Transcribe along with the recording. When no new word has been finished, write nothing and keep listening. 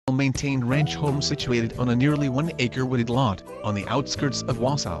well-maintained ranch home situated on a nearly 1-acre wooded lot, on the outskirts of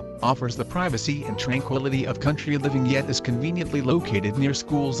Wausau, offers the privacy and tranquility of country living yet is conveniently located near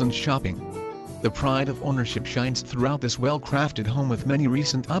schools and shopping. The pride of ownership shines throughout this well-crafted home with many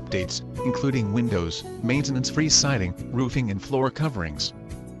recent updates, including windows, maintenance-free siding, roofing and floor coverings.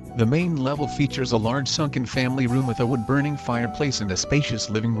 The main level features a large sunken family room with a wood-burning fireplace and a spacious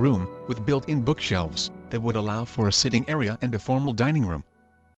living room, with built-in bookshelves, that would allow for a sitting area and a formal dining room.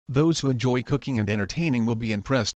 Those who enjoy cooking and entertaining will be impressed